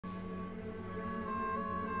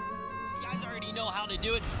guys already know how to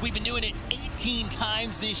do it. We've been doing it 18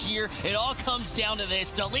 times this year. It all comes down to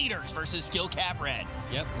this: Deleters versus Skill Cap Red.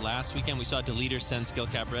 Yep, last weekend we saw Deleters send Skill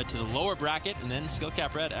Cap Red to the lower bracket, and then Skill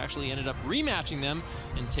Cap Red actually ended up rematching them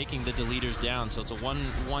and taking the Deleters down. So it's a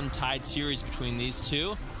 1-1 tied series between these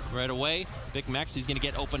two. Right away, Big Mex, he's going to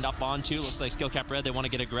get opened up onto. Looks like Skill Cap Red, they want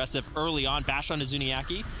to get aggressive early on. Bash onto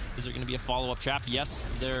Zuniaki. Is there going to be a follow-up trap? Yes,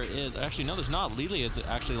 there is. Actually, no, there's not. Lily is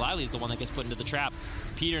the one that gets put into the trap.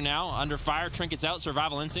 Peter now under fire, trinkets out,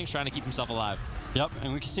 survival instincts, trying to keep himself alive. Yep,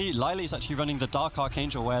 and we can see Lily's actually running the Dark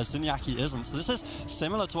Archangel, whereas Zuniaki isn't. So this is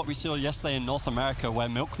similar to what we saw yesterday in North America, where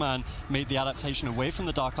Milkman made the adaptation away from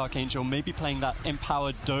the Dark Archangel, maybe playing that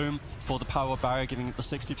Empowered Dome for the Power Barrier, giving it the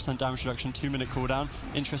 60% damage reduction, 2-minute cooldown.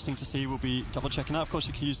 Interesting to see. We'll be double-checking that. Of course,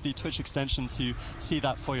 you can use the Twitch extension to see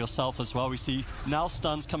that for yourself as well. We see now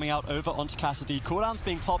stuns coming out over onto Cassidy. Cooldowns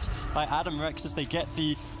being popped by Adam Rex as they get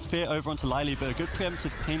the fear over onto Lily, but a good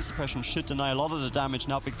preemptive pain suppression should deny a lot of the damage.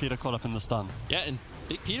 Now Big Peter caught up in the stun. Yeah, and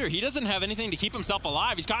Big Peter, he doesn't have anything to keep himself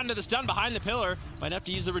alive. He's caught into the stun behind the pillar. Might have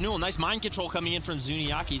to use the renewal. Nice mind control coming in from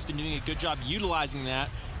Zuniaki. He's been doing a good job utilizing that.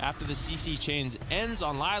 After the CC chains ends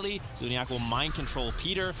on Lily, Zuniaki will mind control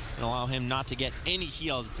Peter and allow him not to get any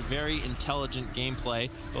heals. It's a very intelligent gameplay.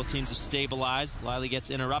 Both teams have stabilized. Lily gets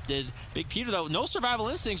interrupted. Big Peter, though, no survival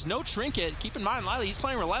instincts, no trinket. Keep in mind, Lily, he's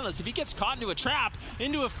playing relentless. If he gets caught into a trap,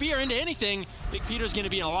 into a fear, into anything, Big Peter's going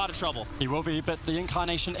to be in a lot of trouble. He will be, but the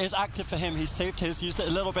Incarnation is active for him. He's saved his, used it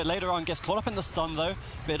a little bit later on, gets caught up in the stun, though.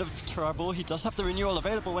 Bit of trouble. He does have the renewal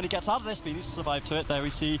available when he gets out of this, but he needs to survive to it. There we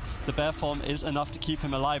see the bear form is enough to keep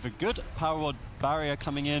him alive. A good Power Rod barrier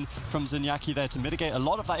coming in from Zuniaki there to mitigate a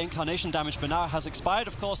lot of that Incarnation damage, but now it has expired,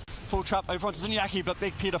 of course. Full trap over onto Zuniaki, but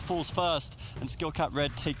Big Peter falls first, and Skill Cap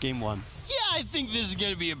Red take game 1. Yeah, I think this is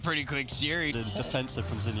going to be a pretty quick series. Defensive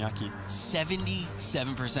from Zuniaki.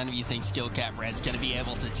 77% of you think Skill Cap Red's going to be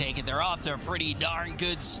able to take it. They're off to a pretty darn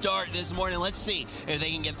good start this morning. Let's see if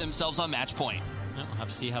they can get themselves on match point. We'll have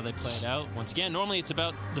to see how they play it out. Once again, normally it's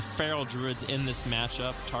about the Feral Druids in this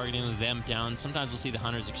matchup, targeting them down. Sometimes we'll see the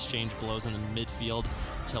Hunters exchange blows in the midfield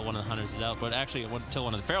until one of the Hunters is out, but actually until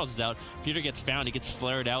one of the Ferals is out. Peter gets found, he gets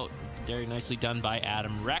flared out. Very nicely done by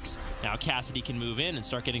Adam Rex. Now Cassidy can move in and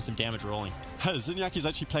start getting some damage rolling. Zuniaki's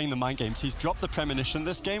actually playing the mind games. He's dropped the Premonition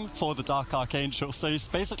this game for the Dark Archangel. So he's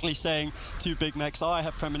basically saying to Big Mex, oh, I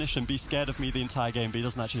have Premonition, be scared of me the entire game, but he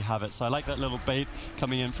doesn't actually have it. So I like that little bait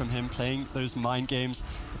coming in from him, playing those mind games.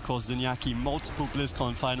 Of course, Zuniaki, multiple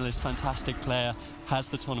BlizzCon finalist, fantastic player, has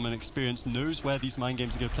the tournament experience, knows where these mind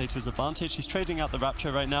games are going to play to his advantage. He's trading out the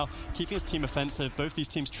Rapture right now, keeping his team offensive. Both these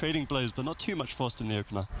teams trading blows, but not too much forced in the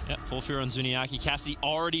opener. Yeah, full fear on Zuniaki. Cassidy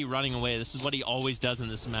already running away. This is what he always does in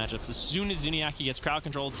this matchup. As soon as Zuniaki gets crowd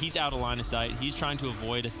controlled, he's out of line of sight. He's trying to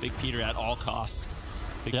avoid Big Peter at all costs.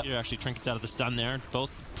 Big Peter actually trinkets out of the stun there.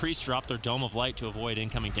 Both priests drop their Dome of Light to avoid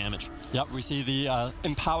incoming damage. Yep, we see the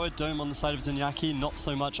Empowered Dome on the side of Zuniaki, not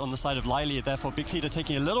so much on the side of Lily. Therefore, Big Peter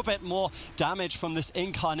taking a little bit more damage from this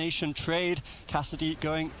Incarnation trade. Cassidy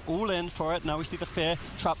going all in for it. Now we see the Fear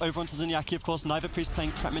trap over onto Zuniaki. Of course, neither priest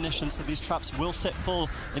playing Premonition, so these traps will sit full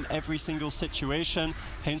in every single situation.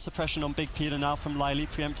 Pain suppression on Big Peter now from Lily,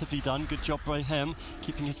 preemptively done. Good job by him,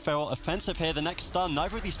 keeping his Feral offensive here. The next stun,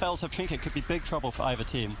 neither of these Ferals have Trinket, could be big trouble for either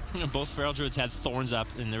team. Both Feral Druids had Thorns up,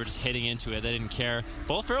 and they were just hitting into it. They didn't care.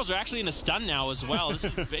 Both Ferals are actually in a stun now as well. This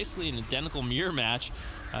is basically an identical mirror match.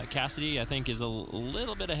 Cassidy, I think, is a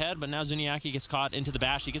little bit ahead, but now Zuniaki gets caught into the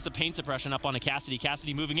bash. He gets the pain suppression up onto Cassidy.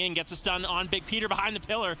 Cassidy moving in, gets a stun on Big Peter behind the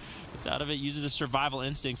pillar. Gets out of it, uses his survival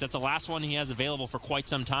instincts. That's the last one he has available for quite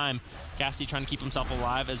some time. Cassidy trying to keep himself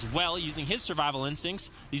alive as well, using his survival instincts.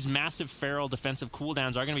 These massive Feral defensive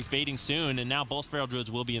cooldowns are going to be fading soon, and now both Feral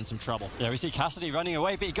Druids will be in some trouble. Yeah, we see Cassidy running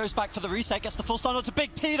away, but he goes back for the reset, gets the full stun onto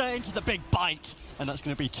Big Peter into the big bite, and that's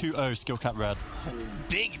going to be 2-0 Skill Cap Red.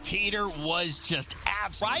 Big Peter was just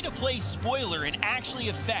try to play spoiler and actually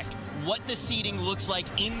affect what the seeding looks like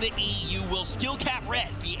in the EU. Will Skill Cap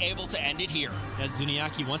Red be able to end it here? As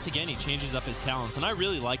Zuniaki, once again, he changes up his talents, and I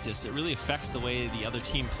really like this. It really affects the way the other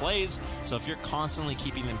team plays, so if you're constantly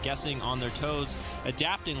keeping them guessing on their toes,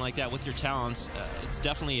 adapting like that with your talents, it's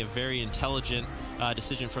definitely a very intelligent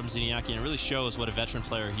decision from Zuniaki, and it really shows what a veteran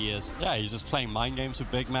player he is. Yeah, he's just playing mind games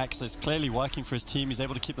with Big Max. It's clearly working for his team. He's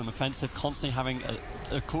able to keep them offensive, constantly having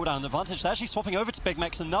a cooldown advantage. They're actually swapping over to Big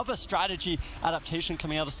Max. Another strategy adaptation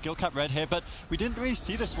coming out of Skill Cap Red here, but we didn't really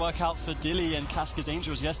see this work out for Dilly and Casca's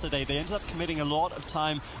Angels yesterday. They ended up committing a lot of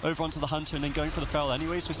time over onto the Hunter and then going for the Feral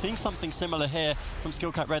anyways. We're seeing something similar here from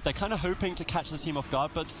Skill Cap Red. They're kind of hoping to catch the team off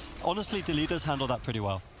guard, but honestly, Dilly does handle that pretty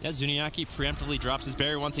well. Yeah, Zuniaki preemptively drops his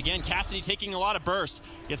barrier once again. Cassidy taking a lot of burst.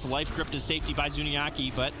 Gets life gripped to safety by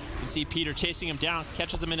Zuniaki, but you can see Peter chasing him down,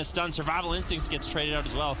 catches him in a stun. Survival Instincts gets traded out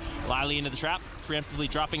as well. Lily into the trap, preemptively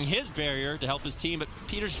dropping his barrier to help his team, but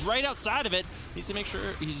Peter's right outside of it. Needs to make sure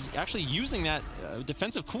he's actually using that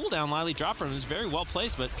defensive cooldown Lily dropped from him. It was very well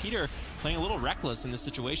placed, but Peter playing a little reckless in this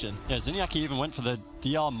situation. Yeah, Zuniaki even went for the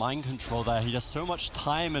DR mind control there. He has so much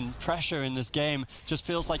time and pressure in this game. Just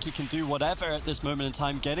feels like he can do whatever at this moment in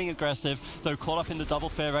time, getting aggressive, though caught up in the double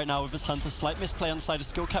fear right now with his Hunter. Slight misplay on the side of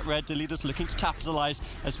Skill Cap Red. Deleter's looking to capitalize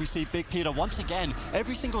as we see Big Peter once again.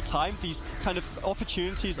 Every single time these kind of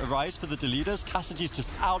opportunities arise for the Deleters, Cassidy's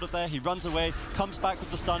just out of there. He runs away, comes back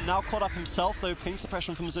with the stun. Now caught up himself, though pain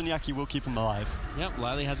suppression from Zuniaki will keep him alive. Yep,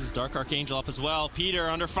 Lily has his Dark Archangel up as well. Peter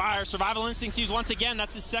under fire. Survival Instincts used once again.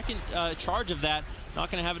 That's his second charge of that. Not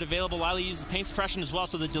going to have it available. Lily uses pain suppression as well,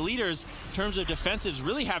 so the Deleters, in terms of defensives,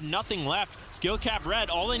 really have nothing left. Skill Cap Red,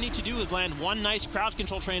 all they need to do is land one nice crowd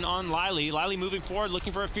control train on Lily. Lily moving forward,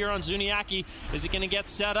 looking for a fear on Zuniaki. Is it going to get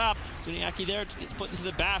set up? Zuniaki there gets put into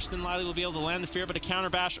the bash, then Lily will be able to land the fear, but a counter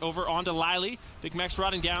bash over onto Lily. Big Max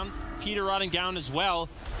rotting down, Peter rotting down as well.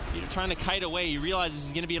 Peter trying to kite away. He realizes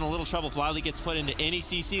he's going to be in a little trouble if Lily gets put into any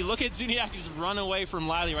CC. Look at Zuniaki's run away from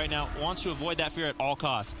Lily right now. Wants to avoid that fear at all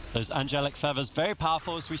costs. Those angelic feathers, very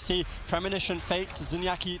powerful as we see Premonition faked.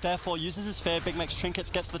 Zuniaki therefore uses his fear. Big Max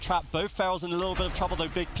trinkets, gets the trap. Both Ferals in a little bit of trouble though.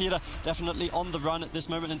 Big Peter definitely on the run at this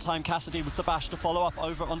moment in time. Cassidy with the bash to follow up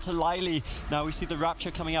over onto Lily. Now we see the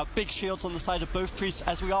Rapture coming out. Big shields on the side of both priests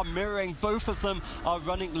as we are mirroring. Both of them are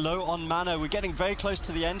running low on mana. We're getting very close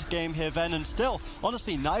to the end game here, Ven, and still,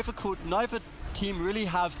 honestly, neither team really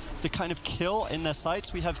have the kind of kill in their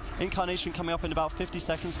sights. We have Incarnation coming up in about 50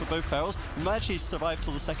 seconds for both Ferals. We might actually survive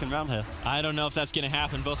till the second round here. I don't know if that's going to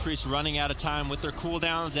happen. Both priests running out of time with their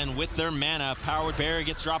cooldowns and with their mana. Powered Barrier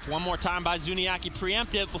gets dropped one more time by Zuniaki.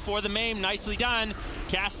 Preemptive before the maim. Nicely done.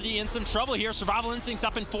 Cassidy in some trouble here. Survival Instincts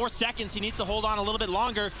up in 4 seconds. He needs to hold on a little bit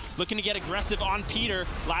longer. Looking to get aggressive on Peter.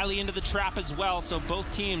 Lily into the trap as well. So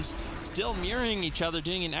both teams still mirroring each other,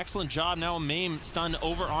 doing an excellent job. Now a maim stun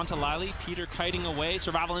over onto Lily. Peter kiting away.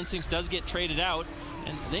 Survival Instincts does get traded out,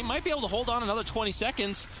 and they might be able to hold on another 20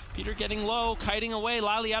 seconds. Peter getting low, kiting away.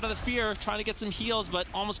 Lily out of the fear, trying to get some heals, but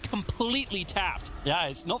almost completely tapped. Yeah,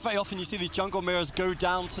 it's not very often you see these jungle mirrors go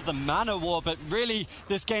down to the mana war, but really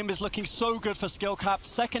this game is looking so good for Skill Cap.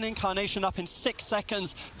 Second Incarnation up in 6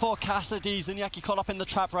 seconds for Cassidy. Zuniaki caught up in the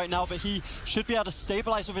trap right now, but he should be able to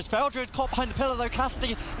stabilize with his Feral Druid. Caught behind the pillar though.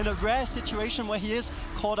 Cassidy in a rare situation where he is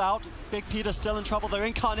caught out. Big Peter still in trouble. Their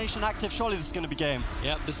Incarnation active. Surely this is going to be game.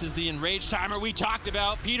 Yep, this is the enraged timer we talked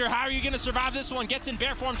about. Peter, how are you going to survive this one? Gets in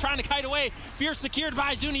bear form, trying to kite away. Fear secured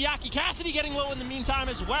by Zuniaki. Cassidy getting low in the meantime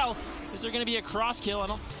as well. Is there going to be a cross kill? I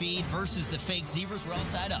don't. Feed versus the fake Zebras. We're all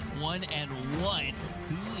tied up 1-1.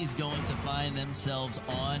 Who is going to find themselves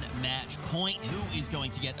on match point? Who is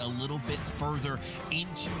going to get a little bit further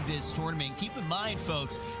into this tournament? Keep in mind,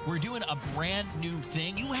 folks, we're doing a brand new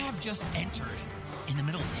thing. You have just entered in the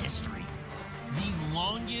middle of history, the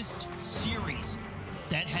longest series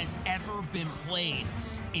that has ever been played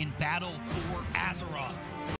in Battle for Azeroth.